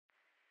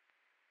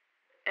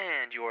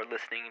And you're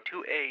listening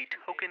to a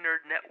Token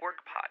Nerd Network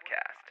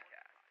podcast.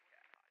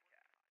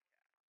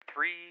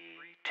 3,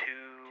 2,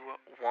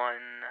 1.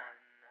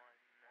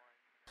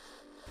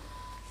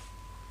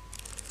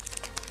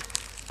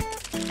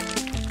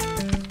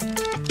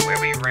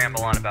 Where we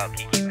ramble on about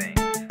geeky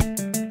things.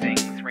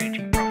 Things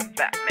ranging from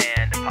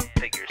Batman to pop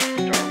figures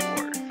to Star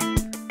Wars.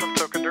 From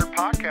Token Nerd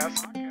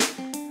Podcast.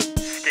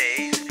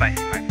 Stay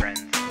spicy, my friends.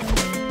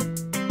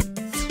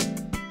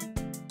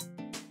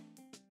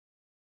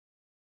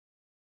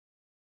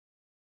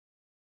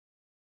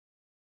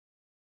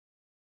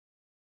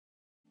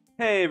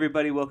 Hey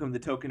everybody, welcome to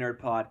the Token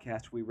Nerd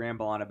Podcast. We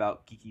ramble on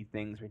about geeky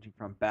things ranging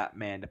from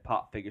Batman to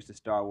pop figures to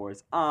Star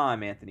Wars.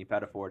 I'm Anthony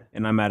Pettiford.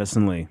 And I'm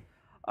Addison Lee.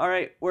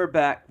 Alright, we're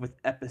back with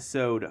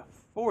episode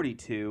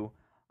 42.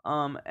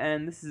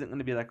 And this isn't going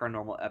to be like our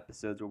normal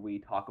episodes where we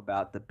talk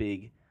about the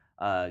big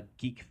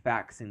geek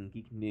facts and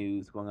geek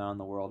news going on in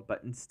the world,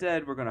 but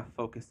instead we're going to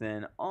focus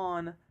in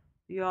on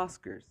the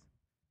Oscars.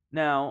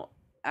 Now,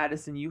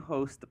 Addison, you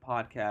host the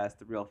podcast,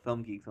 The Real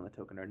Film Geeks, on the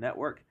Token Nerd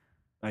Network.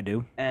 I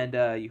do. And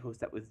you host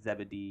that with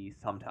Zebedee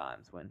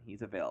sometimes when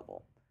he's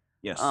available.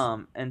 Yes.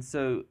 And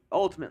so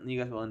ultimately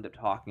you guys will end up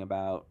talking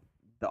about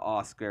the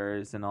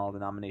Oscars and all the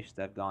nominations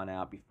that have gone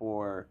out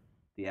before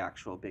the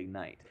actual big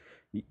night.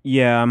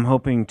 Yeah, I'm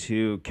hoping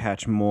to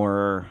catch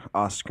more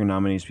Oscar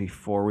nominees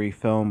before we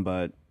film,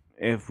 but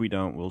if we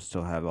don't, we'll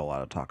still have a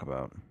lot to talk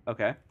about.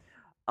 Okay.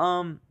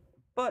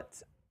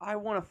 But I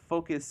want to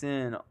focus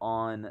in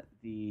on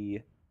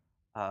the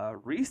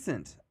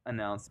recent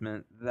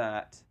announcement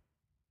that...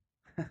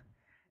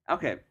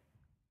 Okay,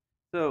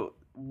 so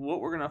what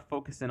we're going to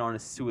focus in on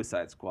is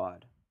Suicide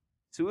Squad.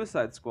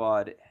 Suicide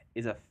Squad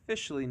is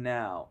officially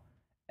now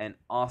an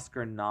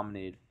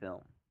Oscar-nominated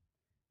film.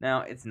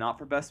 Now, it's not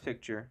for Best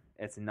Picture.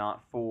 It's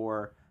not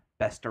for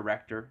Best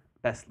Director,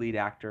 Best Lead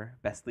Actor,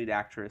 Best Lead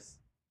Actress.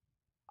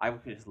 I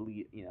could just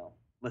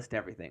list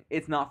everything.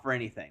 It's not for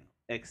anything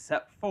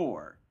except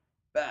for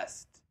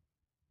Best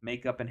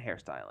Makeup and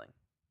Hairstyling.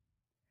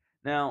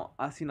 Now,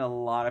 I've seen a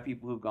lot of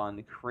people who've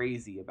gone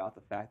crazy about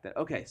the fact that,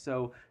 okay,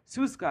 so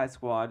Suicide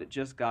Squad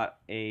just got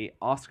a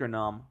Oscar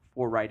nom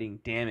for writing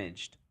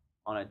Damaged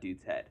on a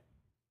dude's head.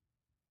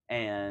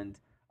 And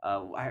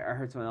I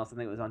heard someone else, I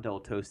think it was on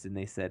Double Toasted, and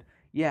they said,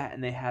 yeah,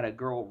 and they had a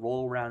girl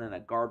roll around in a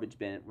garbage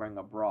bin wearing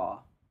a bra,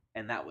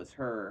 and that was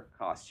her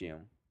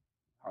costume,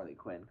 Harley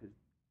Quinn, because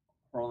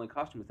her only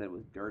costume said it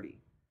was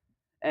dirty.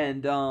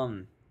 And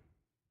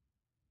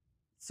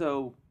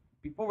so...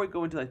 before we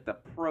go into like the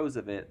pros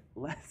of it,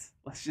 let's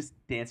just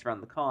dance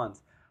around the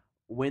cons.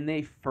 When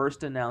they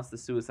first announced the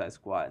Suicide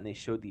Squad and they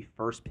showed the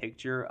first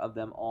picture of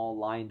them all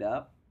lined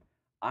up,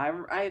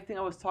 I think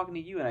I was talking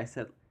to you and I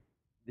said,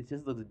 it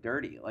just looks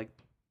dirty. Like,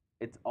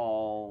 it's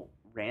all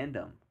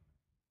random.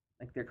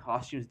 Like, their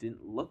costumes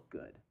didn't look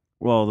good.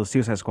 Well, the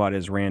Suicide Squad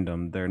is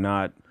random. They're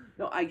not...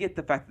 No, I get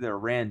the fact that they're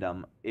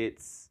random. They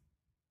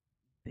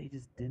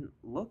just didn't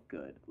look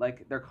good.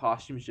 Like, their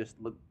costumes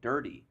just look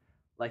dirty.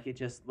 Like, it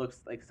just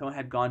looks like someone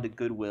had gone to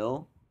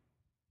Goodwill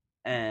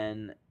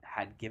and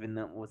had given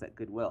them, what was that,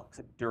 Goodwill?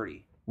 Except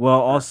dirty.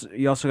 Well,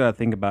 you also got to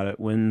think about it.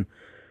 When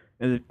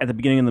at the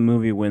beginning of the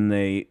movie, when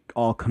they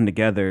all come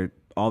together,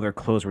 all their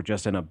clothes were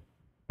just in a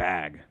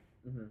bag.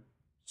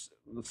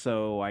 Mm-hmm.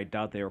 So I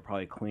doubt they were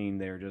probably clean.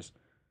 They were just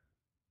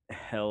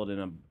held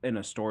in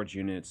a storage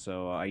unit.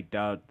 So I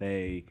doubt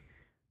I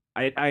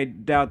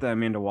doubt that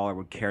Amanda Waller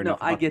would care enough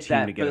about the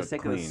team to get it cleaned. No, I get that. For the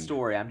sake of the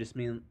story, I'm just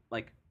meaning,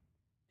 like,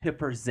 to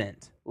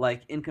present,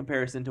 like, in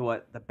comparison to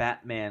what the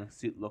Batman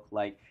suit looked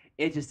like,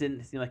 it just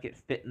didn't seem like it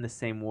fit in the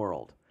same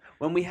world.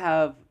 When we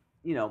have,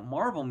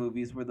 Marvel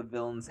movies where the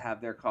villains have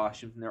their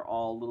costumes and they're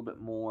all a little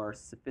bit more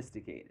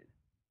sophisticated.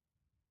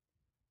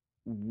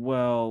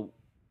 Well,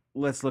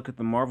 let's look at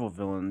the Marvel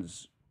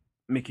villains.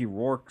 Mickey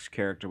Rourke's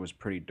character was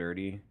pretty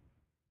dirty.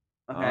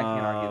 Okay, I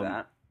can't argue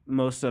that.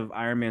 Most of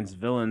Iron Man's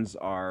villains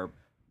are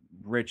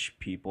rich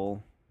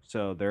people,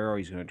 so they're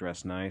always going to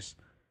dress nice.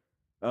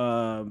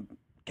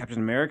 Captain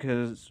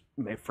America's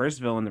first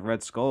villain, the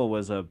Red Skull,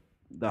 was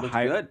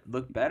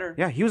looked better.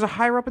 Yeah, he was a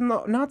higher up in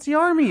the Nazi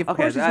army. Of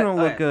course, he's gonna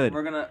look good.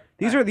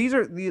 These are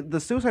the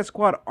Suicide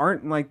Squad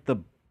aren't like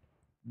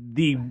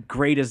the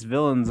greatest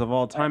villains of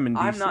all time in DC.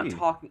 I'm not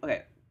talking.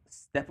 Okay,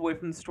 step away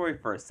from the story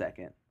for a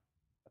second.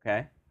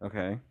 Okay.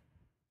 Okay.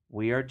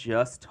 We are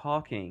just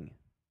talking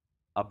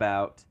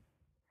about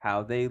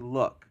how they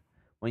look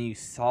when you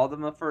saw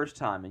them the first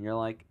time, and you're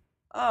like,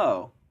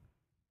 oh.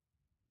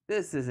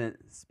 This isn't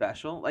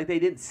special. Like, they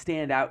didn't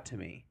stand out to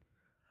me.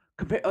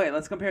 Okay,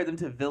 let's compare them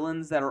to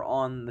villains that are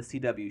on the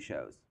CW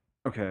shows.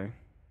 Okay.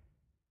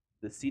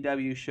 The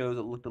CW shows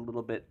looked a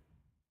little bit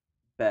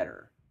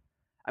better.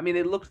 I mean,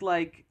 they looked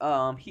like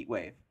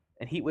Heatwave.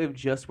 And Heatwave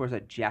just wears a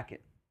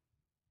jacket.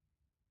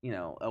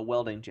 A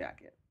welding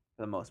jacket,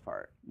 for the most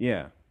part.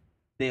 Yeah.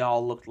 They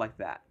all looked like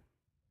that.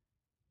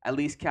 At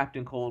least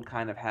Captain Cold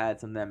kind of had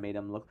something that made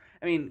him look...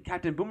 I mean,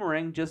 Captain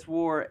Boomerang just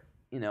wore...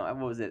 what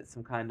was it?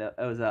 Some kind of,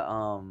 it was a,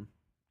 I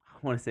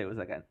want to say it was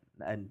like an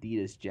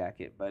Adidas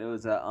jacket, but it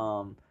was a,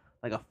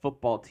 like a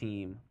football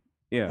team,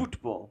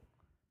 football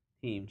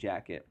team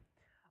jacket.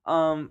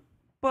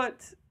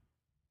 But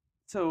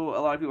so a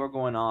lot of people are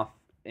going off,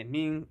 and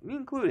me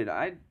included.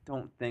 I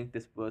don't think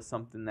this was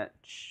something that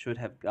should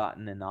have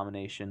gotten a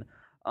nomination.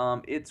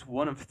 It's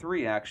one of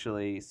three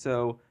actually.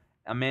 So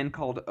A Man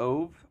Called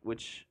Ove,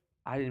 which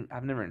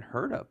I've never even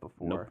heard of Nope.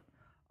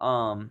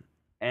 before.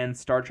 And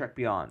Star Trek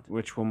Beyond.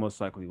 Which will most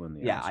likely win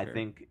the Yeah, Oscar. I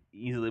think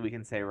easily we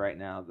can say right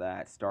now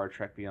that Star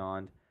Trek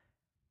Beyond.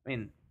 I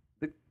mean,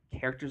 the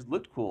characters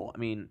looked cool. I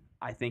mean,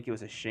 I think it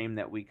was a shame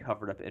that we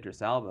covered up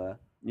Idris Elba,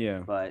 Yeah.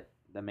 but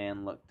the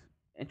man looked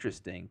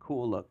interesting,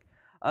 cool look.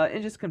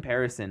 In just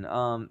comparison,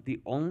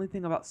 the only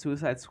thing about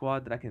Suicide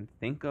Squad that I can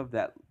think of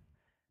that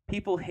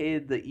people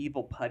hated the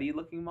evil putty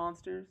looking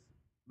monsters,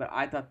 but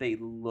I thought they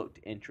looked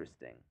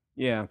interesting.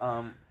 Yeah.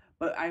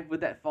 But would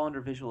that fall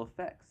under visual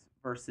effects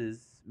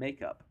versus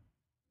makeup?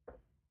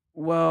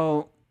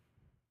 Well,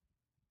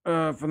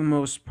 for the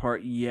most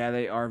part, yeah,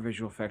 they are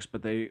visual effects,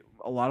 but a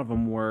lot of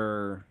them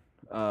were,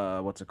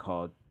 what's it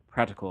called?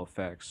 Practical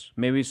effects.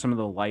 Maybe some of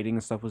the lighting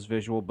and stuff was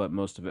visual, but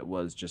most of it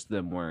was just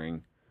them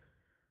wearing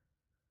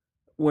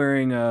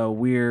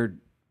weird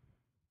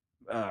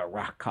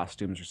rock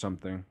costumes or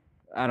something.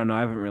 I don't know.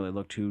 I haven't really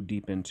looked too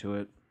deep into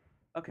it.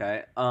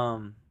 Okay.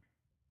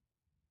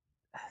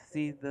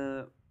 See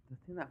the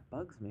thing that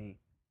bugs me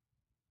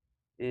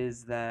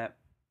is that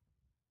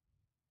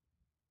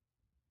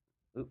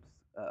oops,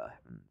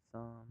 having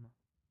some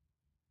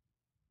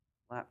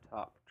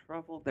laptop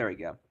trouble. There we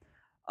go.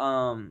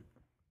 Um,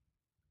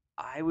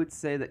 I would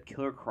say that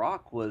Killer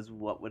Croc was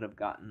what would have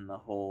gotten the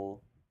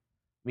whole.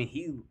 I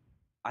mean,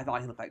 I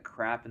thought he looked like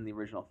crap in the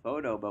original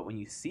photo, but when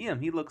you see him,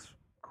 he looks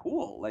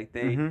cool. Like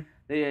Mm-hmm.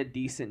 they did a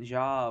decent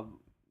job,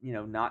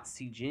 not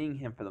CGing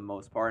him for the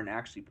most part and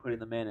actually putting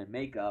the man in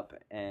makeup,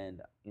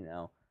 and he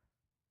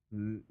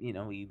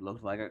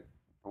looked like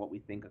for what we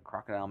think a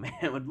crocodile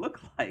man would look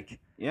like.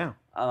 Yeah.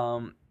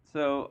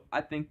 So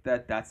I think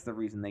that that's the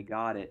reason they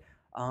got it.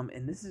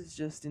 And this is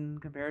just in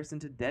comparison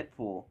to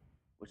Deadpool,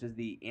 which is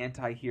the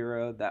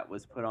anti-hero that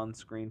was put on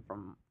screen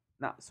from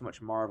not so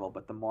much Marvel,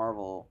 but the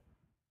Marvel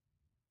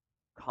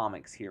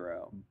comics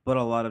hero. But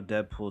a lot of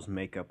Deadpool's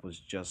makeup was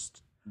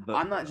just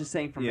I'm not just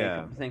saying for yeah.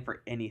 makeup, I'm saying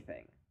for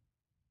anything.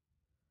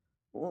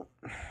 Well,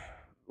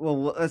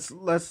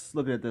 let's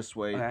look at it this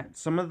way. Okay.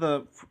 Some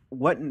of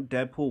what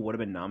Deadpool would have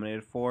been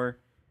nominated for,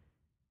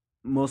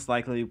 most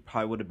likely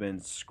probably would have been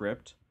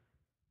script,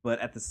 but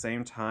at the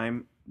same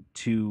time,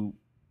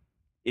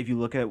 if you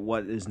look at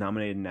what is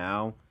nominated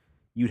now,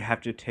 you'd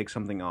have to take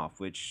something off.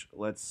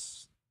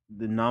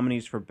 The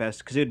nominees for best,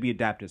 because it would be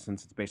adapted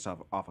since it's based off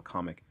a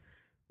comic.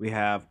 We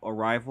have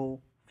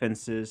Arrival,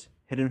 Fences,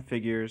 Hidden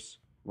Figures,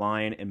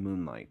 Lion, and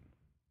Moonlight.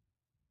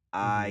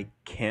 I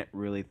can't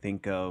really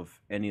think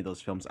of any of those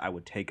films I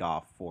would take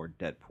off for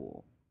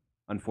Deadpool,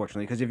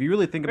 unfortunately. Because if you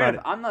really think about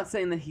it, I'm not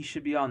saying that he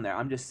should be on there.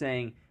 I'm just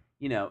saying,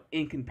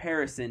 in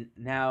comparison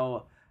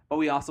now. But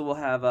we also will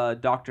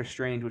have Doctor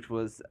Strange, which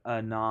was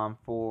a nom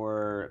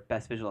for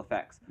Best Visual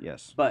Effects.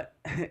 yes. But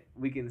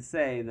we can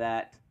say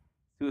that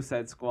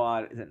Suicide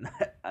Squad is an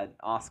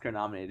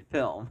Oscar-nominated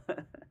film.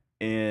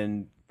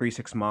 And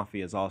 3-6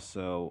 Mafia is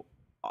also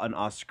an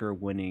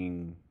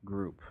Oscar-winning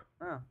group.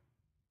 Oh.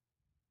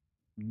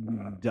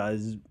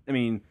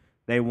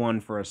 They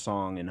won for a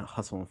song in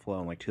Hustle and Flow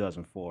in like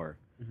 2004.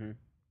 Mm-hmm.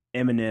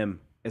 Eminem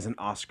is an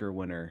Oscar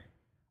winner.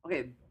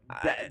 Okay,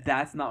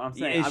 that's not what I'm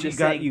saying. It's I'm just just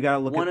saying you gotta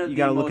look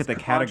at the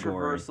category.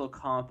 Controversial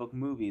comic book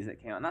movies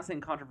that came out. I'm not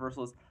saying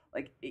controversial is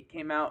like it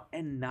came out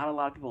and not a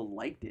lot of people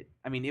liked it.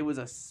 I mean, it was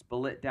a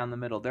split down the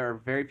middle. There are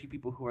very few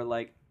people who are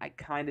like, I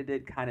kind of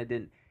did, kind of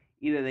didn't.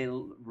 Either they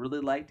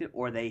really liked it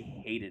or they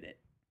hated it.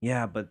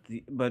 Yeah, but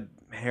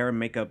hair and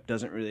makeup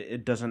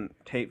doesn't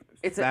take.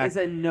 It's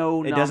a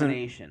no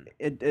nomination.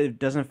 It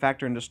doesn't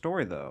factor into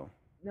story though.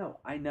 No,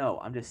 I know.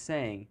 I'm just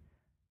saying.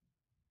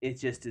 It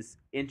just is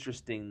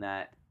interesting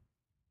that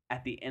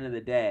at the end of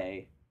the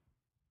day,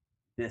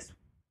 this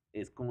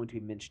is going to be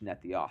mentioned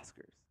at the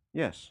Oscars.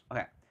 Yes.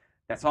 Okay,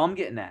 that's all I'm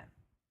getting at.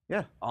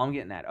 Yeah. All I'm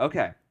getting at.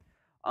 Okay.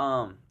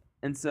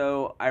 And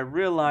so I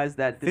realized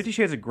that 50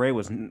 Shades of Grey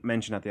was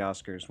mentioned at the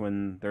Oscars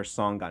when their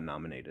song got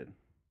nominated.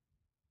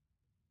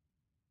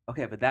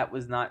 Okay, but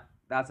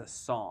that's a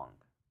song.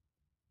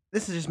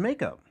 This is just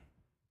makeup.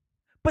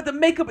 But the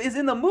makeup is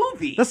in the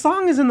movie. The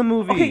song is in the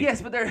movie. Okay,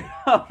 yes, but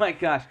oh my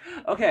gosh.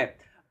 Okay.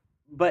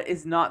 But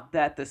it's not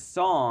that the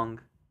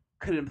song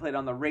could have been played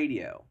on the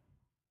radio.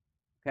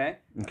 Okay?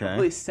 Okay.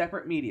 Completely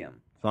separate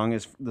medium.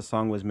 The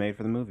song was made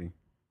for the movie.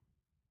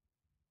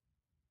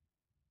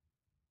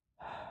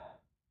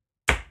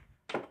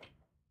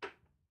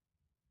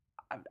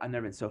 I've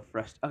never been so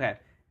frustrated. Okay,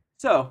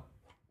 so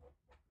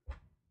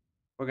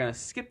we're gonna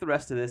skip the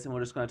rest of this, and we're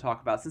just gonna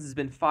talk about, since it's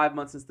been 5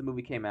 months since the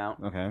movie came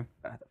out. Okay.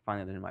 I have to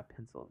find it in my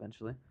pencil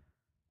eventually.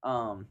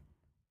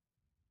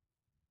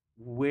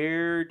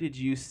 Where did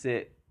you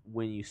sit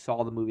when you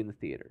saw the movie in the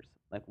theaters?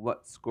 Like,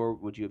 what score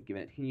would you have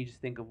given it? Can you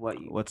just think of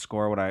what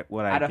score would I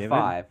out of give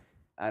 5? it?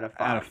 Out of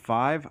 5. Out of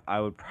 5,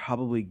 I would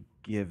probably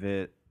give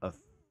it a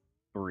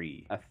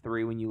 3. A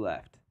 3 when you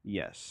left.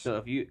 Yes.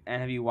 So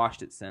have you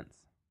watched it since?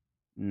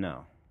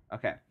 No.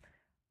 Okay.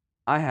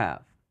 I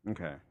have.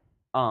 Okay.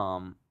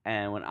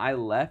 And when I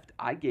left,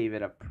 I gave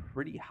it a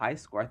pretty high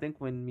score. I think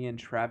when me and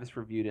Travis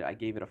reviewed it, I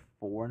gave it a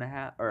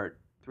 4.5 or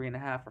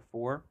 3.5 or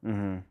 4.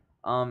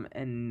 Mm-hmm.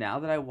 And now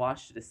that I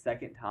watched it a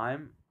second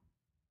time,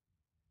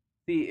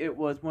 see, it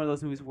was one of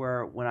those movies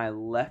where when I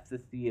left the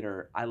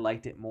theater, I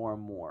liked it more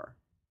and more.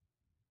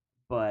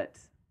 But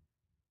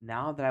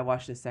now that I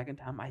watched it a second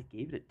time, I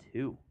gave it a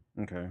 2.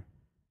 Okay.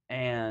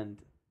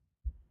 And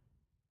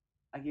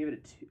I gave it a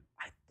 2.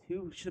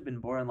 2 should have been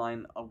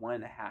borderline a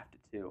 1.5 to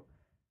 2.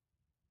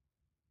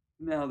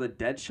 Now the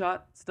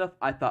Deadshot stuff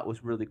I thought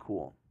was really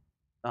cool.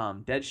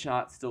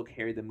 Deadshot still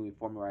carried the movie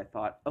for me where I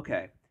thought,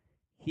 okay,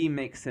 he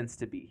makes sense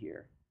to be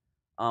here.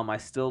 I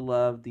still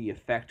love the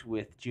effect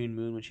with June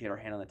Moon when she had her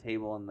hand on the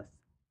table and the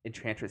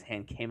Enchantress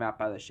hand came out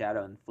by the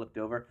shadow and flipped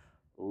over.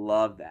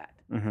 Love that.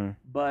 Mm-hmm.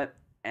 But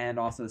and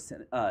also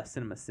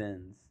Cinema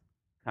Sins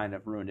kind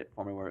of ruined it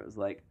for me where it was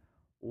like,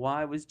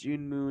 why was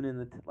June Moon in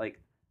the like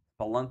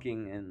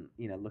spelunking and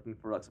looking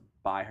for looks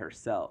by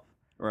herself?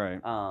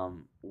 Right.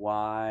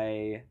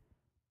 Why?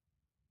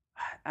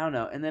 I don't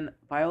know. And then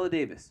Viola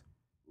Davis,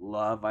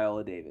 love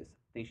Viola Davis.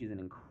 I think she's an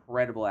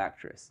incredible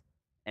actress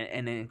and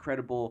an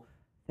incredible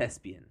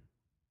thespian,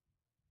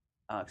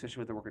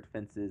 especially with her work at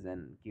Fences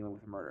and Get Away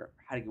with Murder.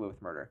 How to Get Away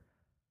with Murder.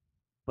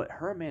 But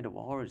her Amanda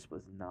Waller just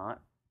was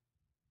not.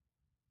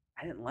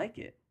 I didn't like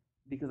it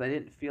because I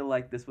didn't feel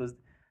like this was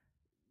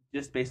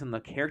just based on the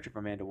character of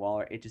Amanda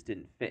Waller. It just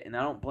didn't fit, and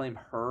I don't blame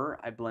her.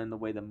 I blame the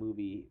way the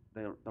movie,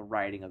 the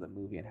writing of the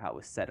movie, and how it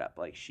was set up.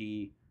 Like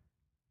she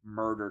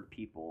murdered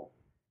people,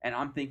 and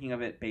I'm thinking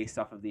of it based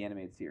off of the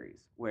animated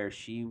series where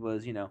she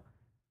was,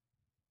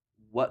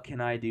 what can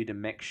I do to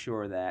make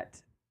sure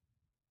that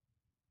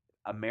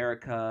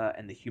America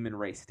and the human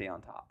race stay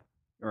on top?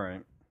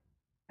 Right.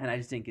 And I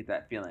just didn't get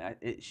that feeling.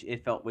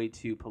 It felt way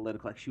too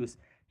political. Like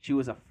she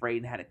was afraid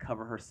and had to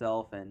cover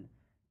herself and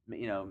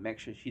make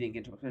sure she didn't get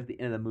into. Especially at the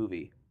end of the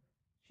movie,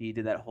 she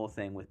did that whole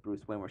thing with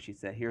Bruce Wayne where she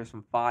said, "Here's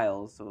some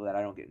files so that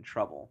I don't get in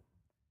trouble,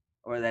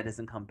 or that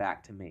doesn't come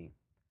back to me."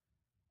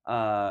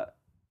 Uh,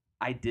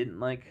 I didn't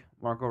like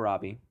Margot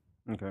Robbie.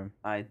 Okay.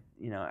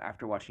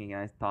 After watching it,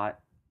 I thought,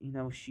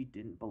 she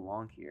didn't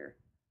belong here.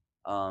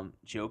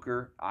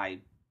 Joker, I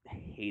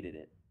hated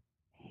it,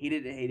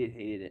 hated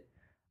it.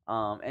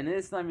 And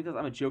it's not because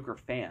I'm a Joker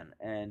fan,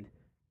 and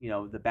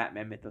the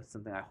Batman mythos is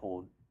something I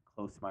hold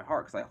close to my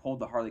heart because I hold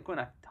the Harley Quinn.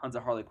 I have tons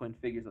of Harley Quinn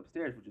figures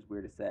upstairs, which is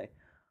weird to say,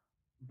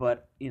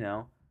 but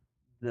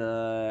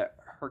the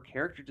her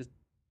character just.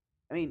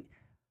 I mean,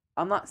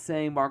 I'm not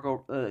saying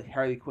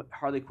Harley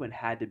Quinn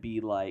had to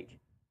be like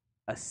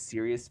a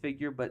serious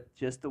figure, but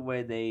just the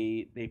way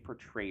they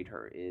portrayed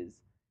her is.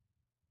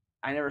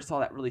 I never saw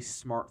that really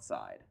smart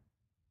side.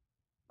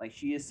 Like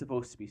she is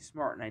supposed to be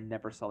smart, and I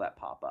never saw that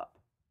pop up.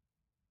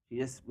 She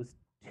just was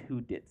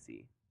too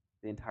ditzy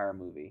the entire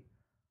movie.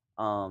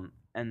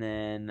 And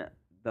then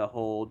the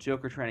whole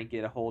Joker trying to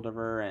get a hold of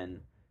her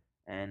and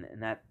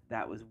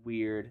that was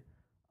weird.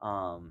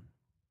 I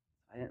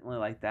didn't really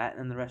like that,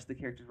 and then the rest of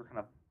the characters were kind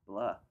of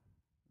blah.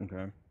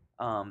 Okay.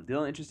 The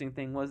only interesting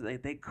thing was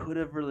they could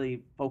have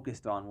really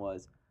focused on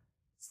was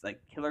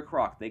like Killer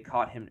Croc. They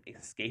caught him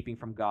escaping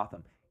from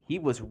Gotham. He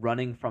was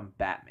running from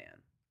Batman,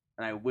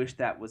 and I wish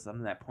that was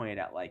something that pointed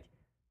out like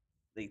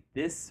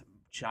this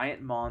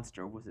giant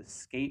monster was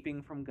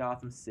escaping from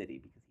Gotham City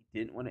because he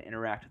didn't want to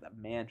interact with a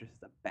man dressed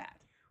as a bat.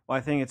 Well,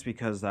 I think it's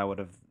because that would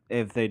have,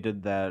 if they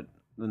did that,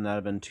 then that'd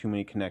have been too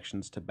many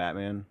connections to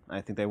Batman.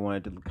 I think they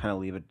wanted to kind of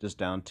leave it just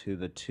down to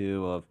the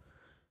two of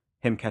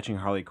him catching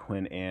Harley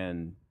Quinn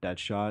and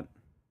Deadshot.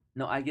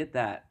 No, I get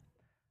that.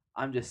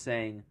 I'm just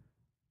saying,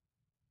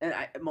 and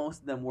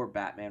most of them were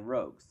Batman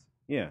rogues.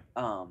 Yeah.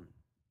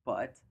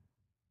 But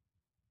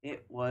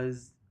it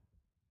was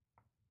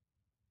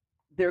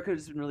there could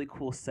have been really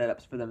cool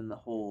setups for them in the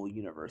whole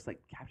universe.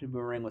 Like Captain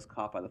Boomerang was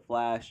caught by the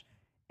Flash,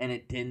 and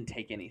it didn't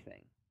take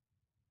anything.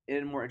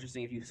 It'd been more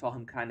interesting if you saw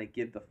him kind of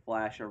give the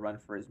Flash a run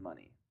for his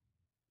money,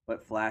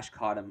 but Flash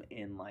caught him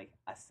in like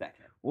a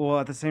second. Well,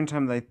 at the same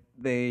time,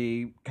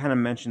 they kind of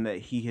mentioned that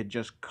he had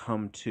just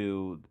come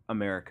to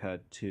America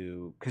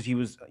to because he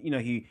was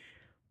he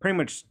pretty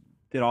much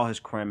did all his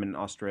crime in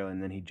Australia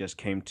and then he just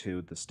came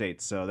to the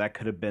States. So that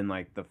could have been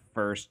like the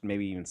first,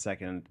 maybe even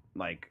second,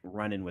 like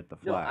run in with the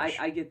Flash.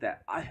 No, I get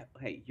that.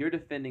 Hey, you're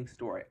defending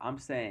story. I'm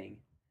saying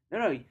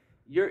no,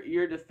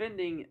 you're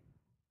defending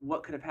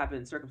what could have happened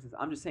in circumstances.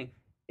 I'm just saying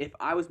if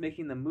I was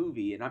making the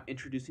movie and I'm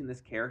introducing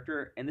this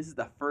character and this is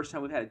the first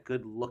time we've had a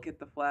good look at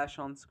the Flash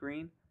on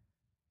screen,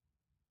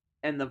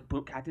 and the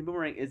Captain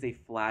Boomerang is a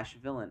Flash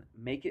villain,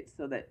 make it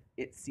so that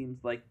it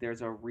seems like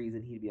there's a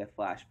reason he'd be a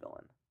Flash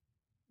villain.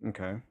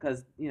 Okay.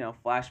 Because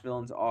Flash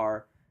villains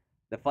are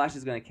the Flash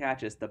is going to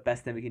catch us. The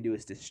best thing we can do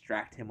is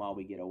distract him while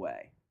we get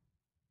away.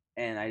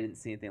 And I didn't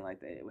see anything like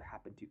that. It would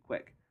happen too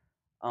quick.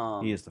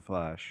 He is the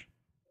Flash.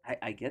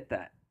 I get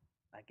that.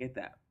 I get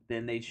that.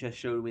 Then they just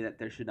showed me that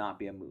there should not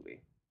be a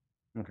movie.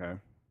 Okay.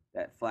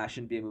 That Flash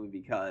shouldn't be a movie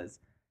because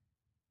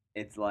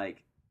it's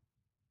like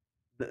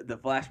the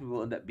Flash movie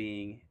will end up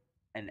being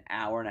an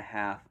hour and a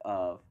half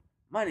of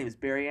My name is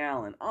Barry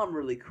Allen. I'm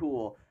really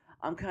cool.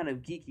 I'm kind of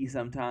geeky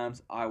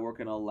sometimes. I work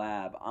in a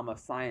lab. I'm a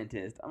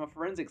scientist. I'm a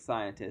forensic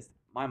scientist.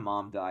 My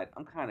mom died.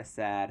 I'm kind of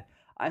sad.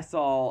 I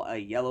saw a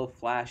yellow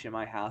flash in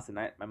my house and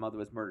my mother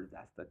was murdered.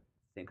 That's the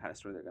same kind of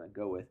story they're going to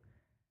go with.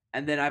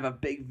 And then I have a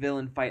big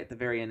villain fight at the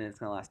very end and it's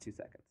going to last 2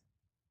 seconds.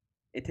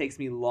 It takes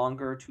me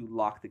longer to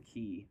lock the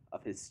key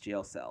of his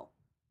jail cell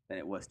than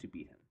it was to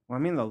beat him. Well,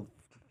 I mean, the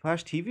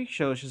Flash TV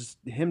show is just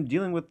him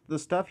dealing with the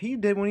stuff he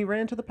did when he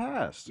ran to the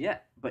past. Yeah,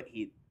 but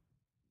he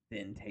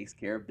then takes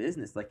care of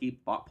business. Like he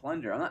fought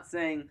Plunder. I'm not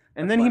saying.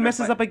 And then he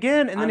messes up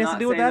again, and then he has to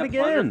deal with that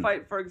again. Plunder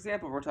fight, for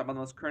example, we're talking about the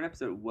most current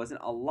episode.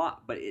 Wasn't a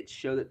lot, but it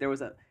showed that there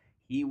was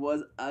he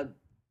was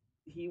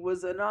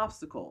an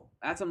obstacle.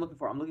 That's what I'm looking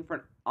for. I'm looking for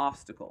an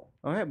obstacle.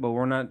 Okay, but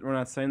we're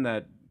not saying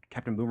that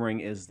Captain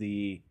Boomerang is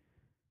the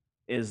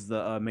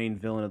main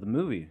villain of the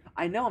movie.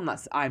 I know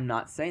I'm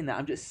not saying that.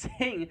 I'm just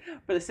saying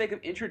for the sake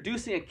of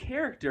introducing a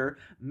character,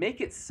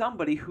 make it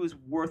somebody who's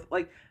worth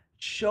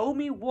show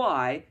me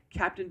why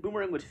Captain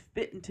Boomerang would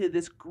fit into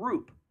this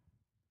group.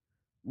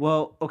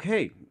 Well,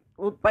 okay.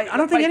 Well, I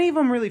don't think any of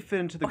them really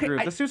fit into the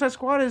group. The Suicide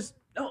Squad is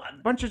a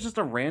bunch of just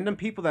random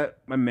people that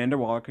Amanda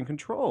Waller can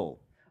control.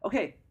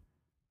 Okay.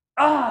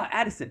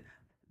 Addison,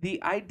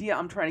 the idea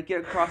I'm trying to get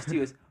across to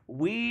you is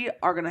we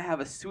are going to have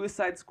a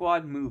Suicide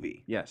Squad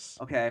movie. Yes.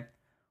 Okay.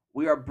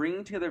 We are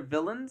bringing together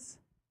villains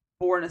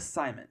for an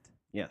assignment.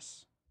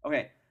 Yes.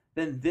 Okay.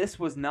 Then this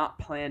was not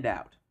planned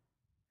out.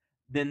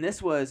 Then this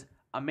was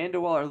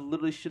Amanda Waller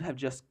literally should have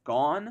just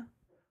gone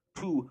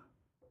to,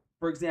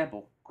 for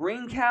example,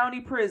 Greene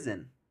County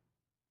Prison.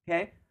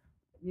 Okay?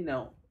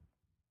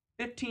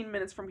 15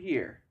 minutes from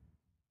here.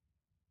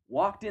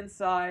 Walked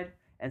inside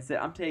and said,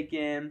 I'm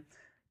taking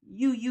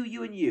you,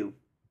 and you.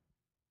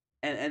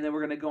 And then we're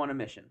going to go on a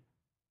mission.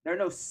 There are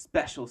no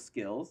special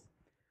skills.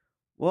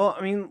 Well,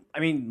 I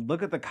mean,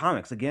 look at the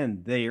comics.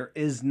 Again, there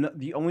is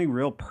the only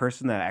real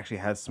person that actually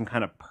has some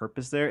kind of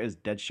purpose there is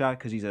Deadshot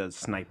because he's a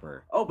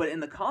sniper. Oh, but in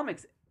the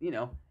comics,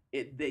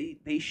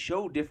 they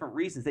show different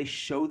reasons. They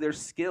show their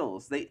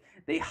skills.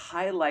 They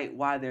highlight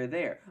why they're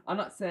there. I'm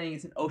not saying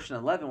it's an Ocean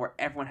 11 where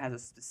everyone has a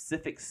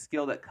specific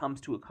skill that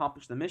comes to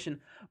accomplish the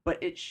mission,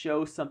 but it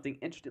shows something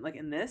interesting. Like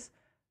in this,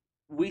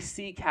 we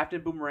see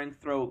Captain Boomerang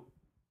throw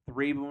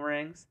 3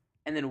 boomerangs,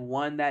 and then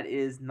one that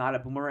is not a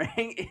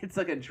boomerang. It's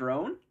like a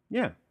drone.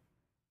 Yeah.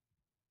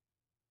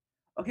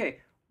 Okay,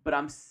 but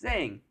I'm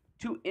saying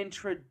to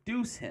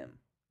introduce him.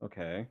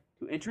 Okay.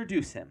 To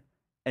introduce him.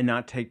 And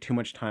not take too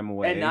much time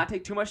away.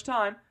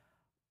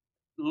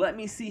 Let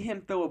me see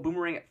him throw a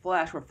boomerang at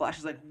Flash where Flash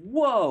is like,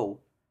 whoa,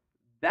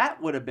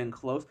 that would have been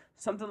close.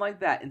 Something like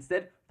that.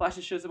 Instead, Flash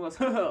just shows up and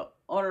goes,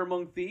 honor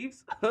among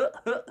thieves,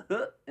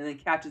 and then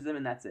catches him,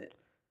 and that's it.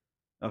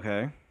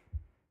 Okay.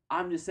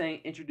 I'm just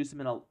saying introduce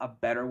him in a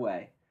better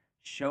way.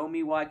 Show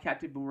me why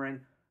Captain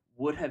Boomerang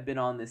would have been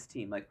on this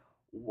team. Like,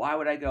 why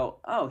would I go,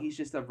 oh, he's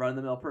just a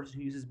run-of-the-mill person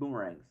who uses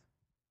boomerangs?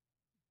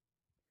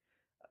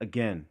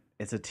 Again,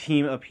 it's a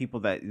team of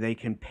people that they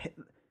can pick.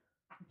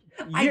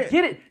 I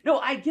get it. No,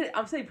 I get it.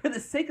 I'm saying for the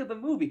sake of the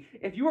movie,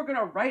 if you were going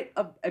to write,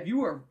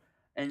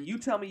 and you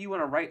tell me you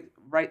want to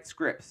write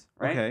scripts,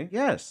 right? Okay,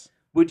 yes.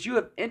 Would you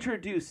have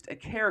introduced a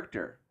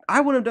character?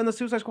 I wouldn't have done the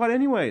Suicide Squad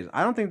anyways.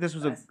 I don't think this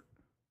was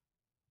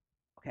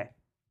Okay.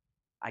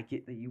 I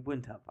get that you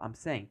wouldn't have. I'm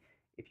saying,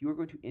 if you were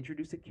going to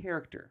introduce a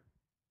character,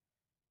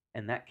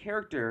 and that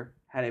character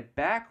had a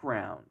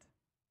background,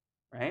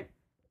 right?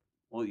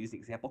 We'll use the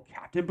example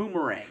Captain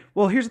Boomerang.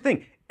 Well, here's the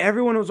thing.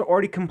 Everyone was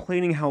already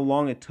complaining how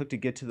long it took to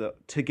get to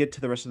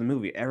the rest of the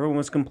movie. Everyone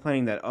was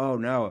complaining that, oh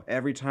no,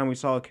 every time we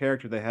saw a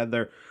character, they had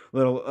their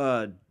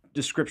little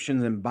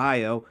descriptions and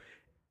bio.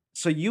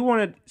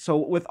 So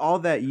with all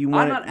that, you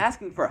wanted... I'm not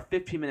asking for a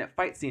 15-minute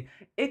fight scene.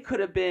 It could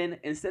have been,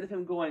 instead of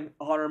him going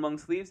honor among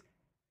thieves,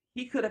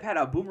 he could have had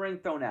a boomerang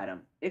thrown at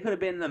him. It could have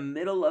been in the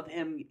middle of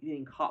him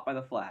being caught by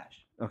the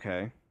Flash.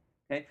 Okay.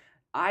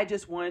 I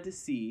just wanted to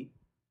see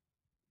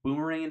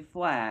Boomerang and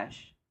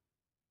Flash.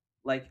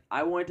 Like,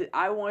 I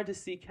wanted to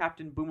see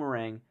Captain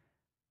Boomerang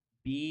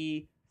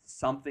be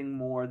something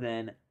more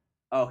than,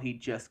 oh, he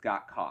just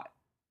got caught.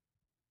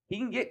 He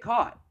can get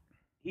caught.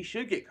 He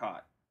should get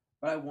caught.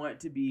 But I want it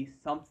to be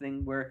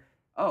something where,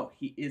 oh,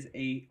 he is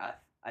a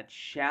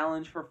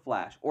challenge for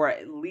Flash, or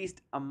at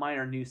least a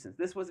minor nuisance.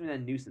 This wasn't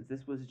even a nuisance.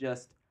 This was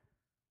just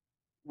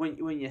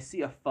when you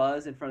see a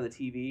fuzz in front of the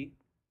TV,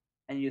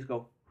 and you just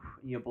go,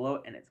 and you blow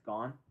it, and it's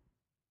gone.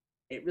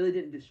 It really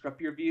didn't disrupt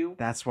your view.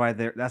 That's why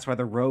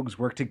the rogues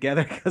work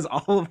together, because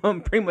all of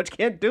them pretty much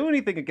can't do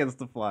anything against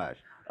the Flash.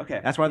 Okay,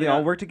 that's why they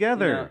all work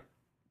together.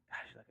 Gosh,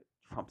 you're like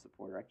a Trump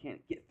supporter. I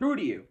can't get through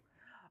to you.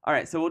 All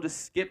right, so we'll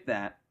just skip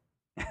that.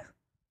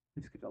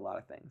 We skipped a lot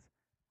of things.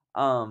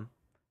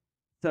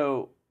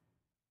 So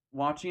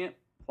watching it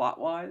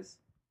plot-wise,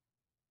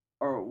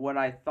 or what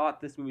I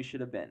thought this movie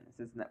should have been,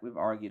 since we've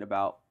argued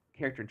about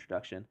character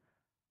introduction,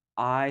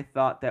 I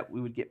thought that we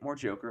would get more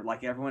Joker,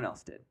 like everyone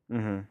else did.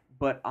 Mm-hmm.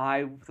 But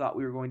I thought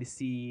we were going to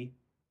see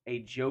a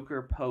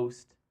Joker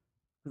post,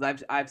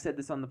 because I've said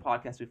this on the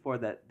podcast before,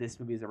 that this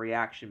movie is a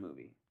reaction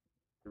movie.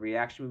 The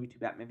reaction movie to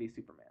Batman v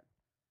Superman.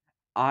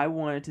 I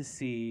wanted to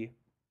see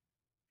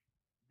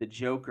the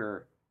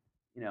Joker,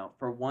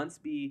 for once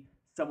be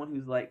someone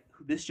who's like,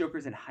 this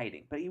Joker's in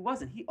hiding, but he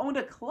wasn't. He owned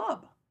a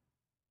club,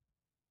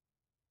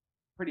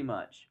 pretty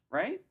much,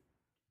 right?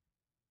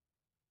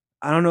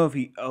 I don't know if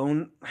he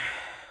owned.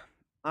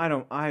 I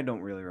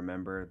don't really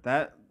remember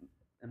that.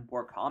 And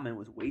War Common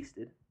was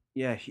wasted.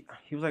 Yeah, he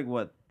was like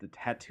what, the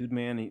tattooed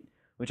man,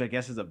 which I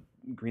guess is a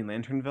Green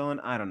Lantern villain.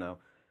 I don't know.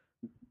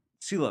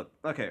 See, look,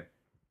 okay.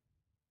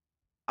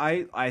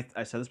 I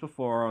said this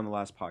before on the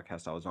last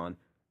podcast I was on.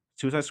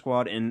 Suicide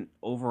Squad in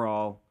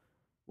overall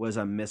was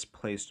a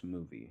misplaced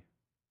movie.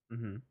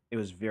 Mm-hmm. It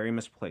was very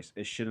misplaced.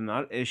 It should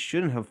not. It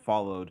shouldn't have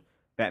followed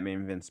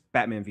Batman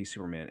v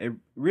Superman. It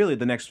really,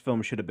 the next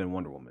film should have been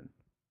Wonder Woman.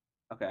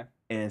 Okay.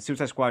 And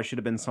Suicide Squad should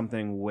have been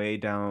something way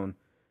down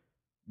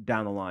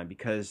the line,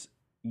 because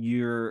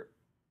you're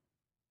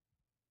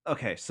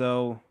okay.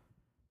 So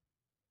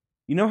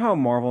you know how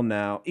Marvel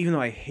now, even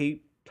though I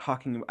hate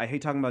talking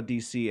about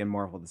DC and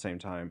Marvel at the same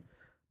time,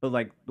 but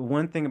like the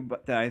one thing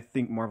that I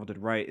think Marvel did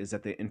right is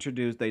that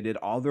they did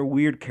all their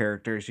weird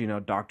characters,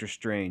 Doctor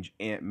Strange,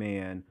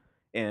 Ant-Man,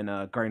 and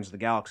Guardians of the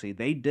Galaxy.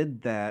 They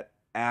did that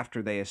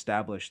after they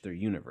established their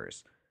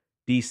universe.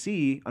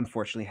 DC,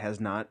 unfortunately, has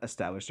not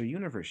established their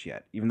universe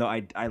yet. Even though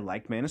I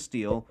liked Man of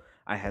Steel,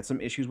 I had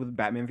some issues with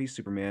Batman v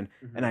Superman,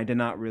 and I did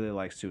not really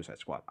like Suicide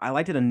Squad. I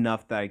liked it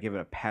enough that I give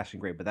it a passing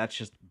grade, but that's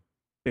just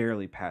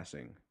barely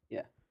passing.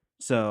 Yeah.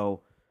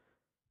 So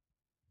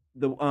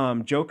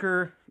the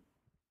Joker,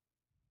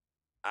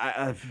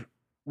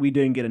 we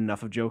didn't get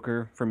enough of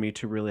Joker for me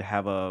to really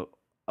have a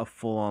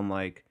full on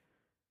like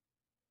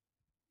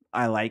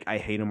I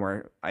hate him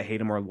or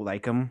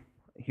like him.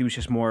 He was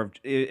just more of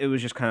it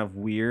was just kind of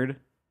weird.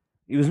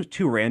 It was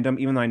too random,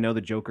 even though I know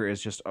the Joker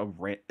is just a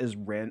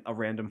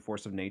random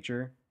force of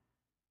nature.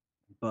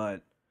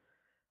 But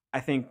I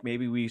think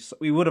maybe we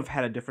would have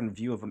had a different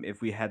view of him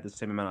if we had the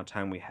same amount of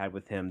time we had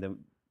with him than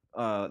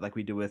like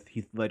we did with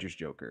Heath Ledger's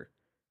Joker.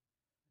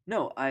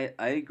 No, I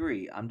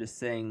agree. I'm just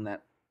saying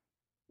that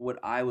what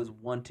I was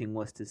wanting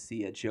was to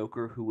see a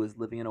Joker who was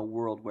living in a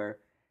world where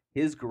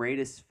his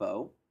greatest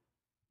foe,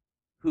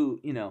 who,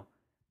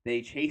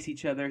 they chase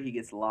each other, he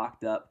gets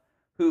locked up,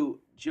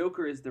 who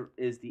Joker is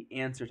the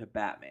answer to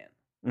Batman.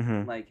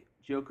 Mm-hmm. Like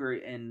Joker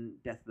in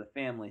Death of the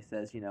Family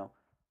says,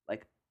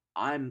 like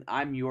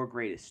I'm your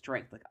greatest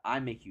strength. Like I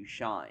make you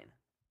shine.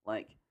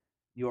 Like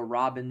your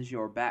Robins,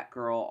 your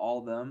Batgirl,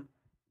 all them,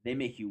 they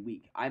make you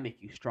weak. I make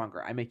you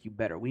stronger. I make you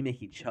better. We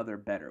make each other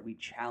better. We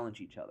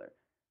challenge each other.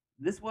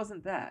 This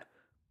wasn't that.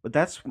 But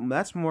that's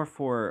more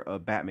for a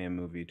Batman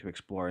movie to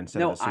explore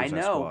instead of a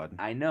Suicide Squad.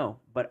 I know,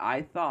 but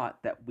I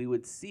thought that we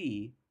would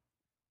see,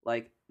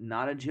 like,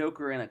 not a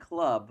Joker in a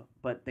club,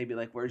 but they'd be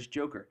like, "Where's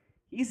Joker?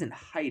 He's in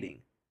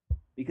hiding,"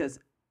 because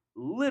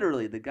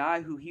literally the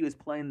guy who he was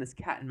playing this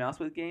cat and mouse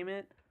with game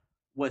in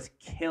was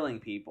killing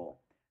people.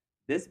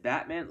 This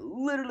Batman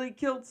literally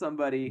killed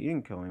somebody. He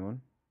didn't kill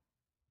anyone.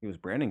 He was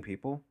branding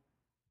people.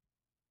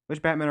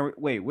 Which Batman are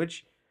we, wait,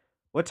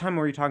 what time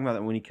were you talking about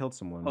that when he killed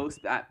someone? Post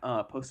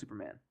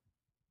Superman.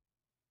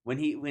 When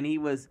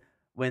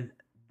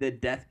the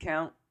death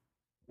count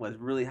was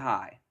really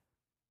high.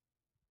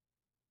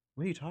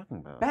 What are you talking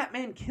about?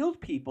 Batman killed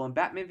people in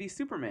Batman v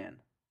Superman.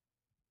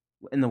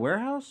 In the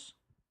warehouse?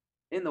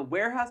 In the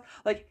warehouse?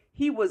 Like,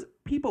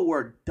 people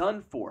were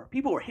done for.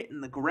 People were hitting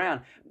the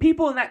ground.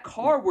 People in that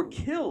car were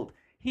killed.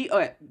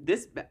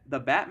 The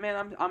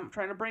Batman I'm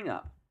trying to bring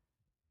up.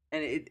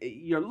 And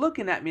you're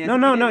looking at me.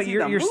 No.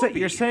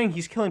 You're saying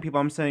he's killing people.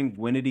 I'm saying,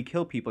 when did he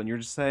kill people? And you're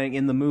just saying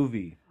in the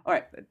movie. All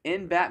right,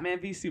 in Batman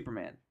v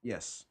Superman.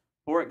 Yes.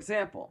 For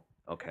example.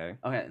 Okay.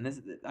 Okay, and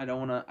this I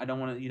don't want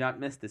to you not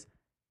miss this.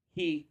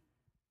 He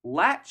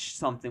latched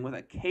something with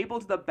a cable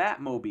to the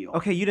Batmobile.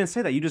 Okay, you didn't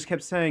say that. You just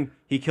kept saying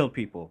he killed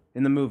people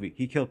in the movie.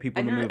 He killed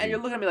people in the movie. And you're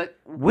looking at me like,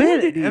 when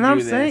did he and do I'm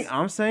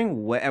this? saying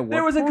what at what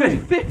there was point? a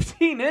good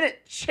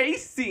 15-minute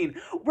chase scene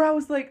where I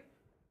was like,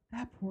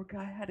 that poor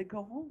guy had to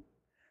go home.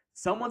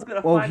 Someone's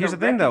gonna find the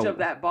wreckage of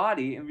that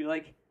body and be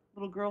like,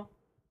 little girl,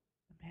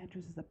 the man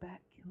dressed as a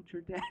bat killed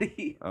your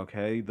daddy.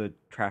 Okay, the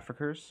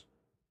traffickers.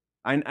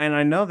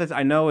 I know that.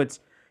 I know it's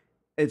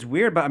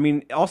weird, but I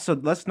mean, also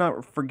let's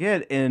not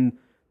forget in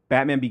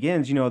Batman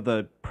Begins,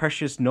 the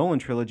precious Nolan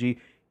trilogy.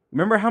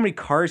 Remember how many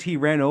cars he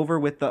ran over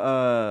with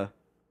the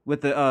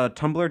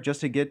tumbler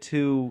just to get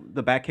to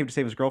the Batcave to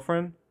save his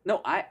girlfriend?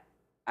 No,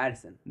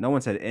 Addison. No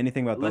one said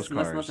anything about those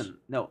cars. Listen.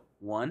 No,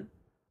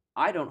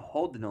 I don't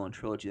hold the Nolan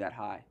trilogy that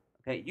high.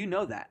 Okay, you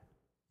know that.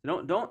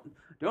 So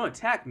don't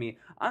attack me.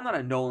 I'm not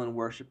a Nolan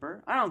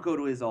worshiper. I don't go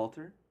to his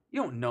altar.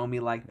 You don't know me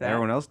like that.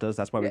 Everyone else does.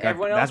 That's why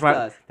That's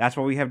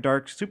why we have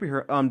dark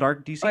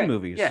DC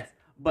movies. Yes,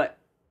 but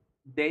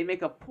they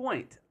make a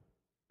point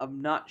of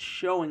not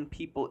showing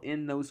people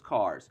in those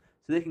cars,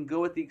 so they can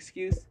go with the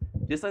excuse,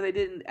 just like they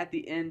did at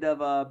the end of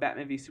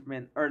Batman v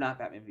Superman, or not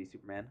Batman v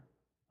Superman,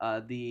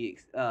 the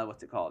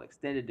what's it called,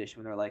 extended edition,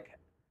 when they're like,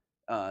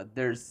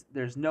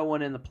 there's no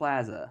one in the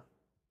plaza,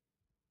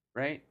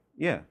 right?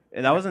 Yeah,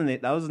 that was in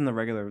the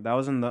regular. That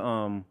was in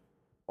the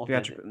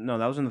theatrical. No,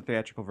 that was in the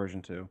theatrical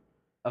version too.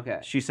 Okay.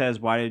 She says,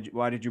 why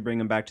did you bring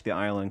him back to the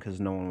island? Because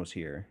no one was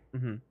here.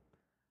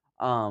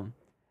 Um,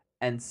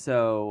 and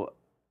so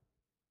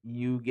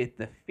you get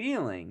the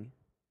feeling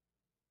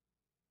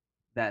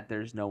that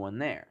there's no one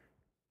there.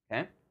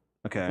 Okay.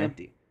 It's Okay.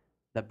 empty.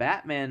 The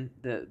Batman,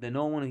 the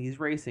Nolan, when he's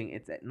racing,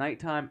 it's at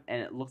nighttime,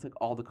 and it looks like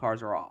all the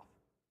cars are off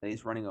that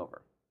he's running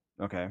over.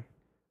 Okay.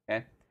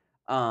 Okay.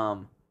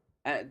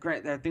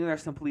 Grant, I think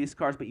there's some police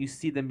cars, but you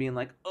see them being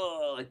like,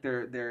 oh, like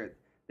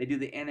they do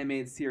the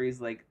animated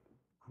series like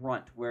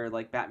grunt where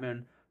like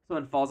Batman,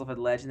 someone falls off a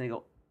ledge and they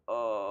go,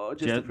 oh,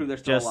 just to prove they're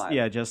still alive.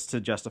 Yeah, just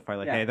to justify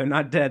like, Yeah. hey, they're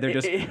not dead. They're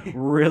just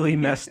really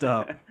messed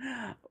up.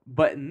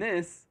 But in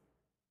this,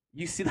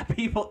 you see the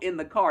people in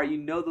the car. You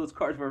know those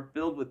cars were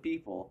filled with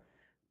people.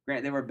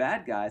 Grant, they were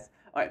bad guys.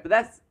 All right, but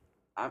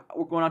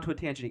we're going on to a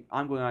tangent.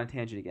 I'm going on a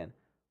tangent again.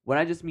 What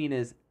I just mean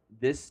is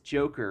this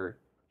Joker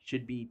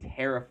should be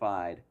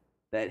terrified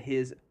that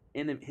his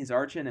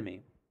arch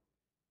enemy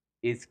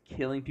is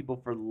killing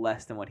people for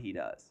less than what he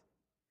does.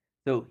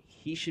 So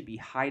he should be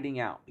hiding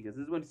out because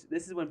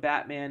this is when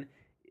Batman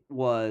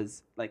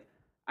was like,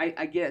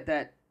 I get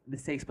that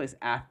this takes place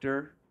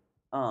after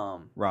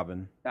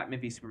Robin.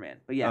 Batman v Superman,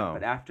 but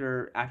but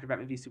after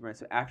Batman v Superman,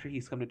 so after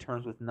he's come to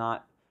terms with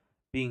not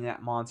being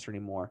that monster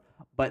anymore.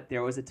 But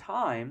there was a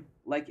time,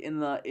 like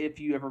if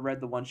you ever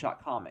read the One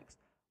Shot comics,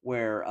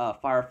 where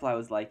Firefly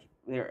was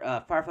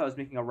Firefly was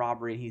making a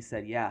robbery, and he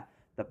said, "Yeah,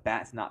 the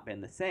Bat's not been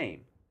the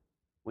same.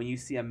 When you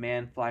see a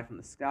man fly from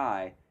the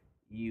sky,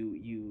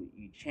 you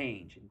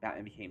change, and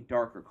Batman became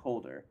darker,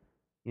 colder,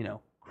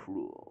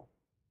 cruel."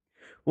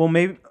 Well,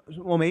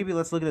 maybe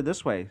let's look at it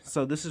this way.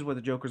 So this is what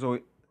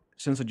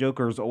since the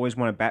Joker's always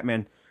wanted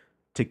Batman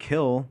to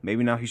kill,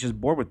 maybe now he's just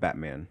bored with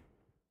Batman.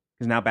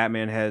 Because now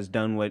Batman has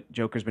done what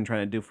Joker's been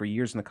trying to do for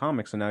years in the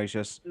comics, and now he's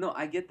just... No,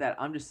 I get that.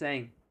 I'm just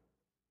saying,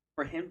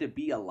 for him to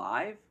be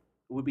alive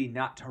would be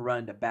not to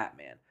run to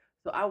Batman.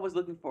 So I was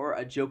looking for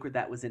a Joker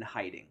that was in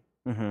hiding.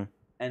 Mm-hmm.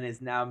 And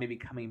is now maybe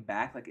coming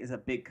back, like is a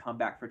big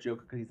comeback for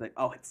Joker because he's like,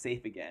 oh, it's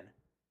safe again.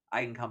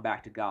 I can come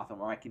back to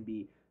Gotham, or I can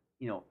be,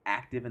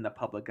 active in the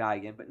public eye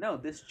again. But no,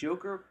 this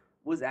Joker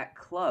was at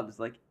clubs.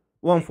 Like,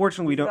 well,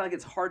 unfortunately, we don't... like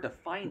it's hard to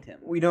find him.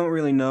 We don't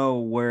really know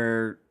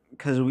where...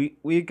 Because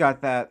we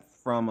got that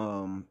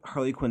from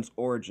Harley Quinn's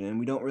origin.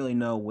 We don't really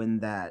know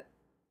when that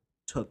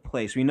took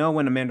place. We know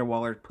when Amanda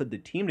Waller put the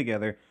team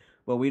together,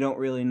 but we don't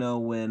really know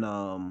when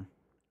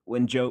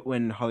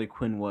Harley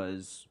Quinn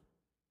was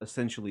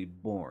essentially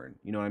born.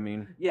 You know what I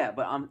mean? Yeah,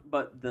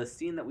 but the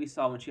scene that we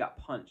saw when she got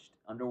punched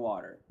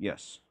underwater,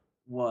 yes,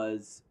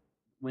 was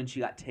when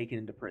she got taken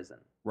into prison.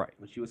 Right.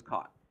 When she was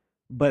caught.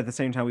 But at the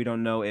same time, we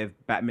don't know if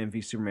Batman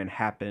v Superman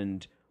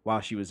happened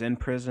while she was in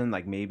prison.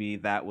 Like maybe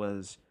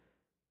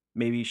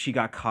she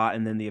got caught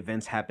and then the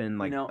events happened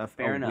like a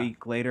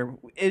week later.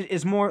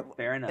 It's more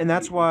fair enough. And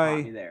that's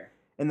why. There.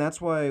 And that's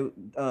why.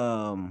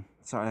 Sorry,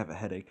 I have a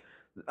headache.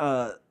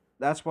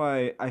 That's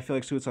why I feel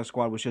like Suicide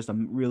Squad was just a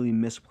really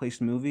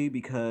misplaced movie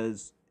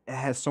because it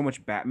has so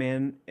much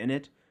Batman in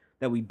it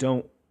that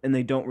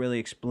they don't really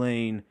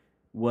explain.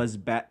 Was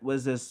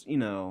this, we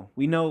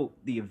know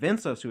the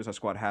events of Suicide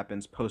Squad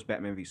happens post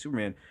Batman v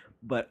Superman,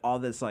 but all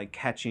this like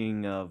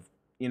catching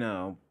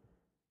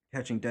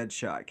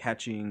Deadshot,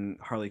 catching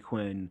Harley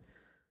Quinn,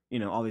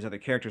 all these other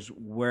characters,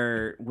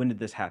 when did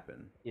this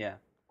happen? Yeah.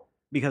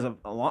 Because of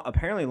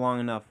apparently long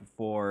enough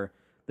for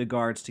the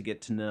guards to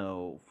get to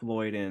know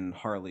Floyd and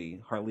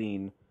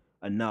Harleen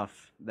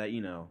enough that,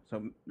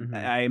 so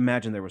I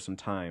imagine there was some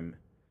time.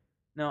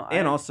 No,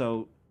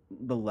 also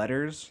the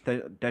letters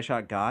that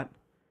Deadshot got.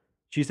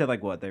 She said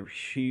like what?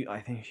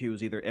 I think she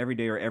was either every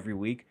day or every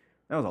week.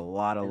 That was a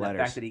lot of letters.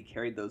 The fact that he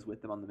carried those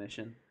with him on the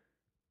mission.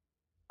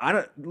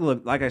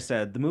 Like I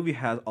said, the movie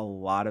has a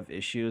lot of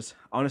issues.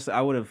 Honestly, I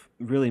would have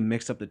really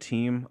mixed up the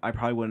team. I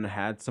probably wouldn't have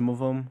had some of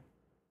them.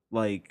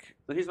 Like,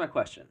 so here's my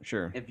question.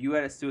 Sure. If you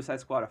had a Suicide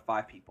Squad of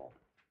 5 people,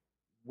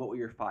 what would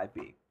your 5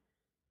 be?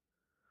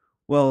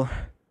 Well,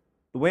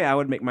 the way I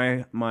would make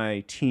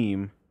my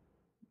team.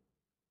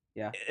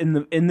 Yeah.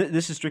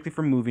 This is strictly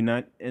for movie,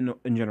 not in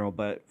general,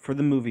 but for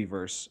the movie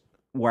verse,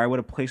 where I would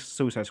have placed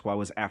Suicide Squad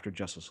was after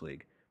Justice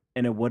League,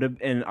 and I would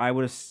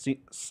have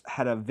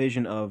had a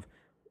vision of,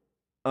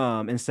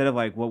 instead of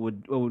like what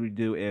would we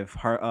do if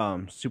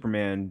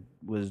Superman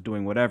was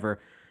doing whatever,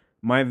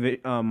 my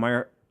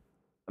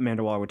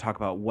Amanda Waller would talk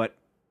about what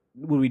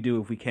would we do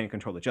if we can't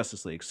control the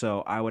Justice League.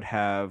 So I would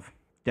have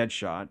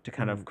Deadshot to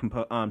kind of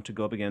to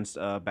go up against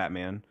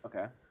Batman.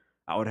 Okay.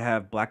 I would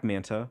have Black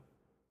Manta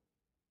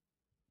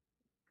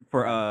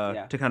for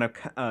to kind of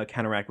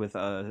counteract with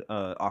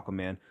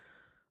Aquaman.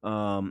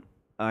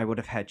 I would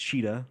have had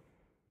Cheetah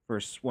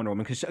versus Wonder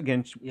Woman because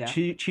again,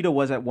 Cheetah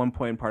was at one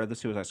point part of the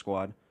Suicide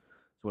Squad.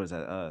 So what is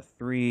that?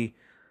 3.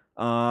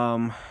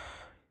 I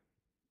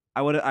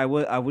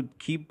would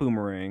keep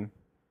Boomerang,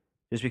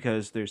 just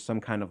because there's some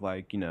kind of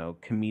like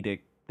comedic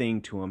thing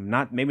to him.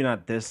 Maybe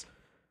not this.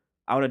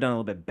 I would have done a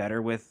little bit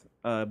better with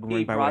Boomerang.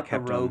 He brought the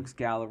Rogues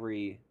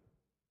Gallery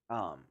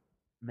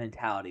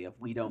mentality of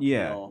we don't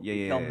kill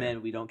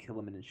men, we don't kill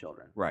women and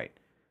children. Right.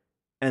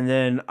 And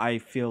then I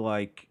feel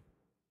like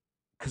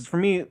because for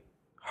me,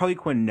 Harley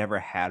Quinn never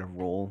had a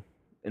role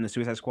in the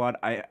Suicide Squad.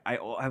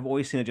 I've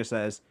always seen it just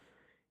as,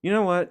 you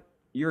know what,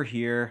 you're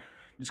here,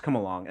 just come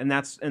along, and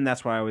that's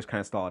why I always kind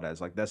of stall it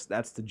as like that's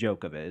the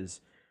joke of it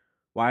is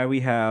why we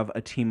have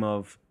a team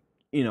of,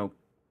 you know,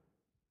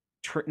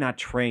 not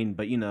trained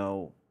but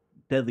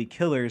deadly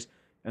killers,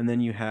 and then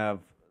you have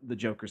the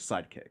Joker's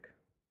sidekick.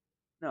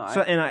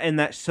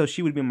 No, So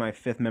she would be my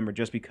fifth member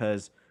just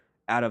because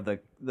out of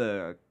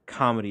the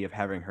comedy of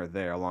having her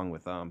there along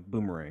with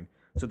Boomerang.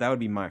 So that would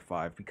be my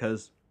five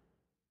because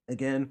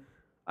again,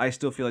 I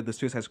still feel like the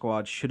Suicide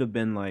Squad should have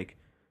been like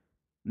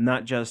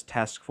not just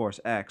Task Force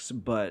X,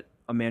 but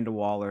Amanda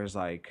Waller's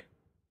like,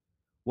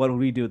 what do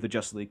we do if the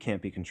Justice League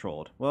can't be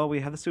controlled? Well, we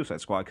have the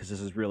Suicide Squad because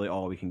this is really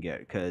all we can get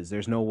because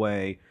there's no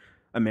way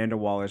Amanda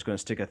Waller is going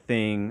to stick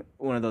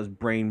one of those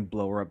brain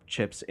blower up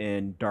chips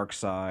in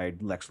Darkseid,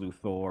 Lex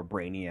Luthor,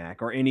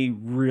 Brainiac, or any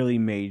really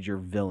major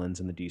villains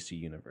in the DC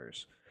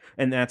universe.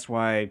 And that's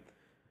why,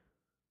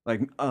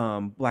 like,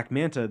 Black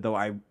Manta,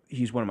 though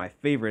he's one of my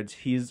favorites,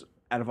 he's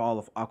out of all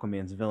of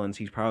Aquaman's villains,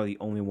 he's probably the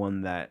only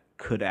one that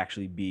could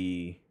actually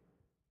be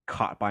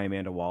caught by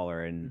Amanda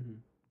Waller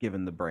and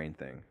given the brain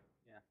thing.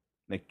 Yeah.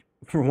 Like,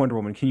 for Wonder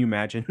Woman, can you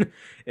imagine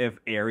if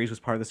Ares was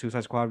part of the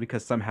Suicide Squad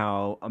because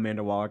somehow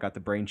Amanda Waller got the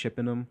brain chip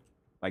in him?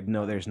 Like,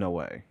 no, there's no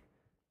way.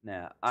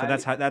 Nah,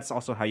 So that's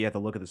also how you have to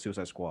look at the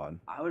Suicide Squad.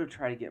 I would have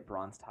tried to get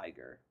Bronze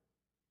Tiger.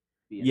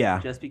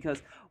 Yeah. Just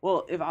because,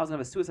 well, if I was going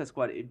to have a Suicide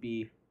Squad, it'd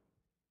be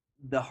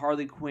the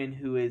Harley Quinn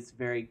who is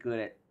very good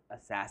at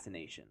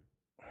assassination.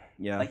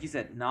 Yeah. Like you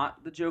said,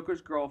 not the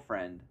Joker's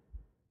girlfriend,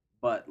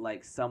 but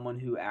like someone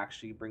who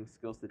actually brings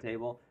skills to the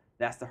table.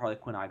 That's the Harley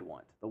Quinn I'd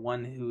want. The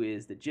one who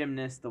is the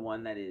gymnast, the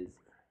one that is,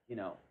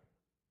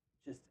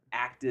 just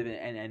active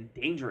and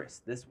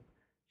dangerous.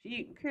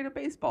 She carried a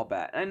baseball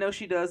bat. And I know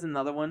she does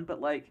another one, but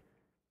like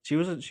she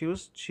was a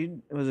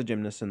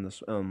gymnast in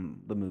this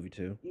the movie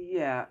too.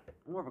 Yeah,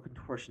 more of a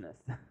contortionist.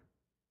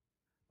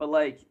 But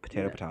like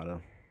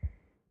potato.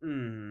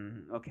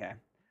 Okay.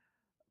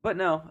 But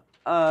no,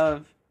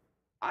 I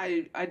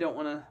don't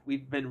want to.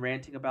 We've been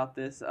ranting about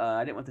this.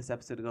 I didn't want this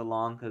episode to go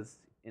long because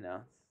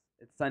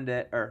it's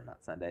Sunday or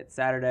not Sunday. It's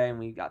Saturday and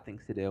we got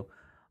things to do.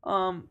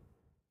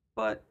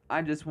 But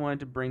I just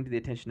wanted to bring to the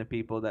attention of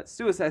people that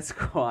Suicide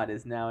Squad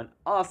is now an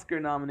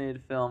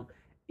Oscar-nominated film,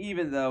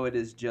 even though it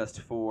is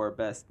just for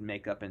best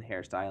makeup and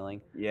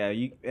hairstyling. Yeah,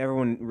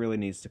 everyone really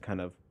needs to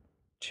kind of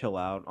chill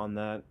out on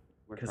that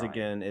because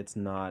again, it's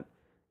not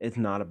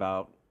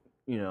about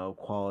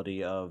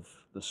quality of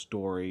the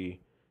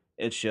story.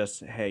 It's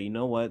just, hey, you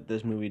know what?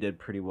 This movie did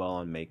pretty well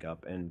on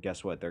makeup, and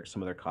guess what?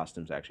 Some of their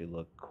costumes actually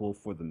look cool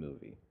for the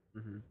movie.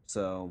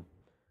 So,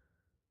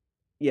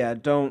 yeah,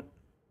 don't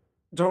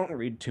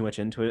read too much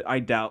into it. I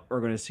doubt we're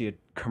going to see a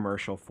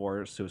commercial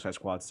for Suicide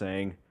Squad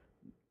saying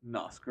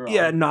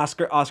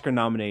Oscar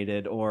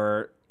nominated,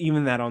 or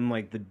even that on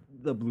like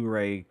the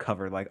Blu-ray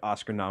cover, like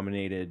Oscar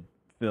nominated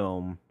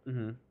film.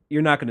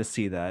 You're not going to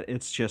see that.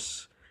 It's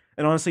just,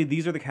 and honestly,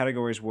 these are the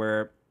categories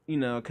where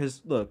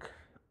because look,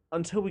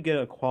 until we get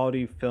a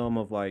quality film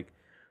of like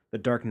The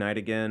Dark Knight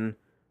again,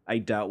 I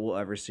doubt we'll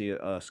ever see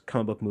a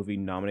comic book movie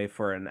nominated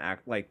for an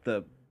act like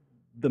the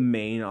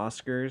main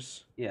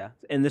Oscars. Yeah.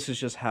 And this is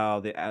just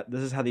how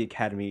the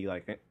Academy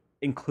like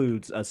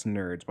includes us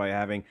nerds by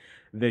having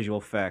visual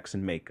effects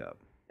and makeup.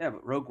 Yeah,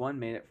 but Rogue One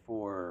made it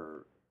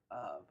for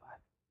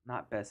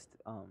not best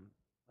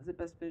was it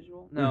best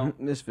visual? No.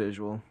 This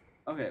visual.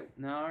 Okay,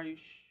 now are you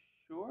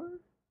sure?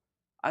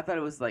 I thought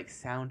it was like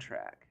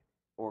soundtrack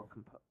or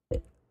compose.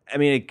 I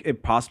mean,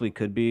 it possibly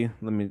could be.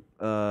 Let me.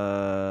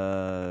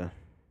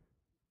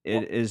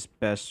 It is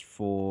best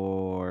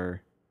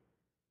for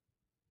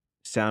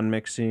sound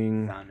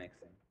mixing. I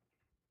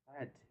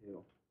had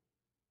two.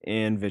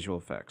 And visual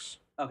effects.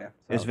 Okay.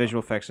 So it's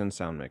visual effects and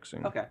sound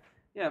mixing. Okay.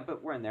 Yeah,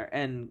 but we're in there.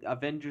 And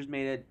Avengers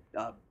made it.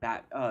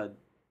 The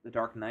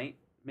Dark Knight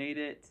made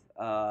it.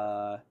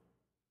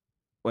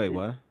 Wait,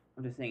 what?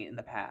 I'm just saying it in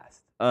the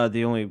past.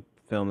 The only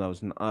film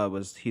that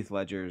was Heath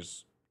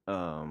Ledger's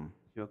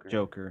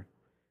Joker.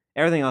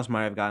 Everything else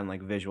might have gotten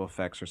like visual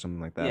effects or something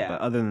like that. Yeah,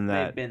 but other than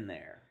that,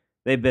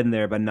 they've been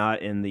there, but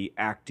not in the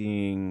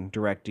acting,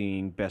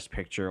 directing, best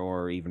picture,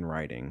 or even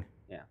writing.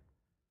 Yeah.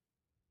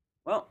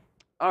 Well,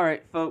 all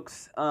right,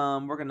 folks.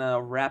 We're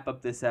gonna wrap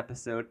up this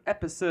episode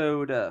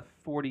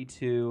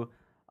 42.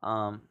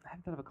 I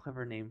haven't thought of a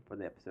clever name for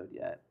the episode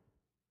yet.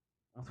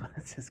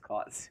 Let's just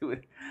call it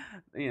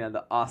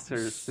the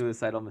Oscars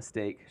suicidal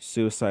mistake.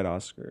 Suicide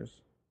Oscars.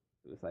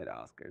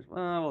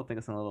 Well, we'll think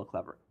of something a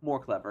little more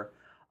clever.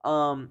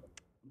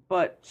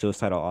 But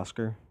Suicidal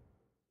Oscar.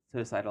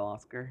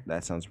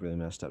 That sounds really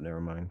messed up.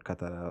 Never mind. Cut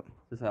that out.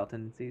 Suicidal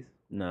tendencies.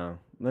 No,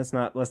 let's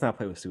not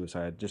play with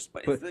suicide. Just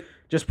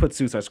put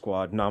Suicide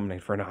Squad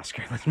nominated for an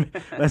Oscar.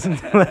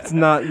 Let's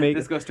not make.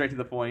 Let's go straight to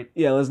the point.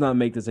 Yeah, let's not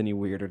make this any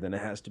weirder than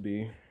it has to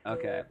be.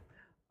 Okay.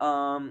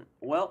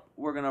 Well,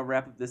 we're gonna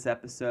wrap up this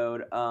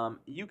episode.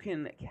 You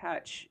can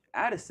catch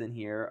Addison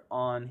here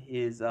on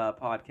his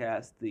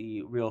podcast,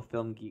 The Real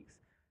Film Geeks,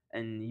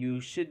 and you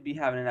should be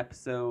having an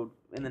episode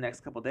in the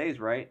next couple days,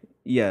 right?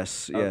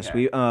 Yes. Okay.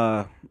 We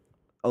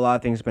a lot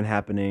of things have been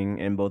happening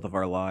in both of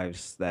our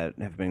lives that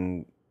have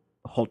been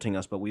halting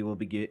us, but we'll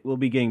be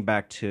getting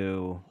back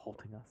to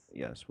Halting us.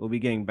 Yes, we'll be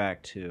getting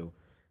back to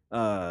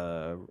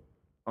on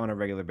a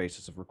regular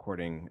basis of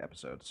recording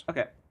episodes.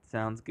 Okay,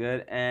 sounds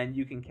good. And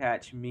you can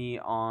catch me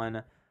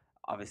on,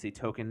 obviously,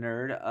 Token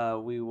Nerd.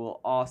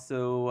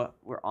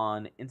 We're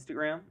on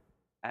Instagram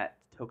at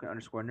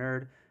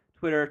token_nerd,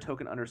 Twitter,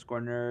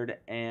 token_nerd,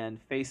 and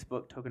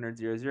Facebook,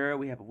 tokennerd00.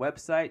 We have a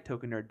website,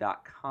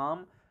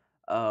 tokennerd.com.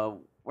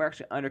 We're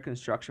actually under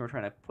construction. We're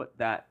trying to put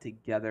that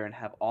together and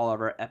have all of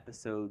our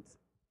episodes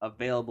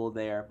available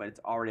there, but it's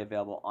already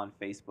available on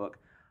Facebook.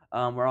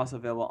 We're also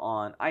available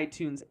on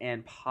iTunes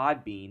and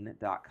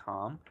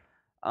podbean.com.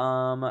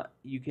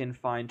 You can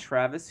find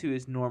Travis, who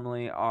is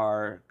normally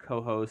our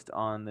co-host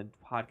on the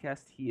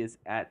podcast. He is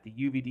at the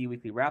UVD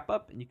Weekly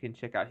Wrap-Up, and you can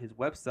check out his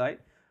website,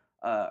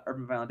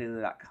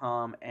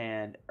 urbanviolentdaily.com,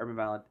 and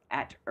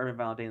at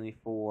urbanviolentdaily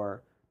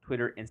for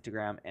Twitter,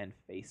 Instagram, and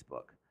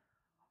Facebook.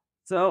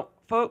 So,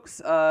 folks,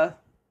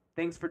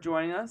 thanks for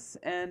joining us,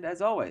 and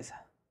as always,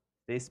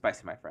 stay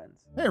spicy, my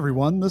friends. Hey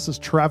everyone, this is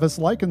Travis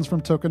Likens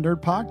from Token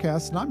Nerd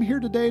Podcast, and I'm here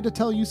today to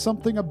tell you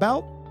something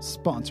about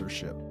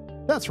sponsorship.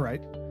 That's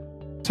right,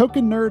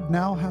 Token Nerd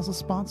now has a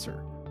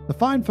sponsor. The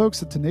fine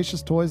folks at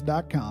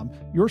TenaciousToys.com,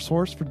 your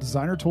source for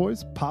designer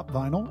toys, pop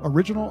vinyl,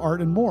 original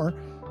art, and more,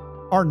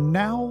 are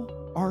now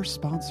our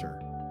sponsor.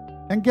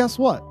 And guess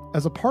what?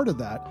 As a part of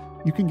that,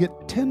 you can get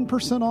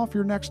 10% off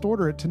your next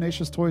order at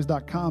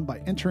TenaciousToys.com by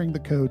entering the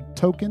code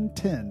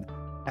TOKEN10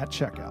 at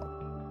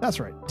checkout. That's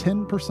right,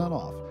 10%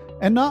 off.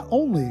 And not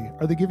only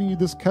are they giving you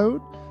this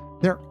code,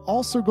 they're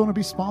also going to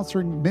be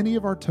sponsoring many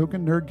of our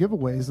Token Nerd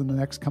giveaways in the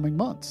next coming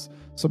months.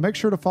 So make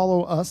sure to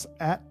follow us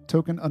at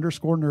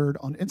token_nerd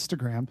on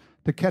Instagram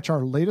to catch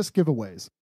our latest giveaways.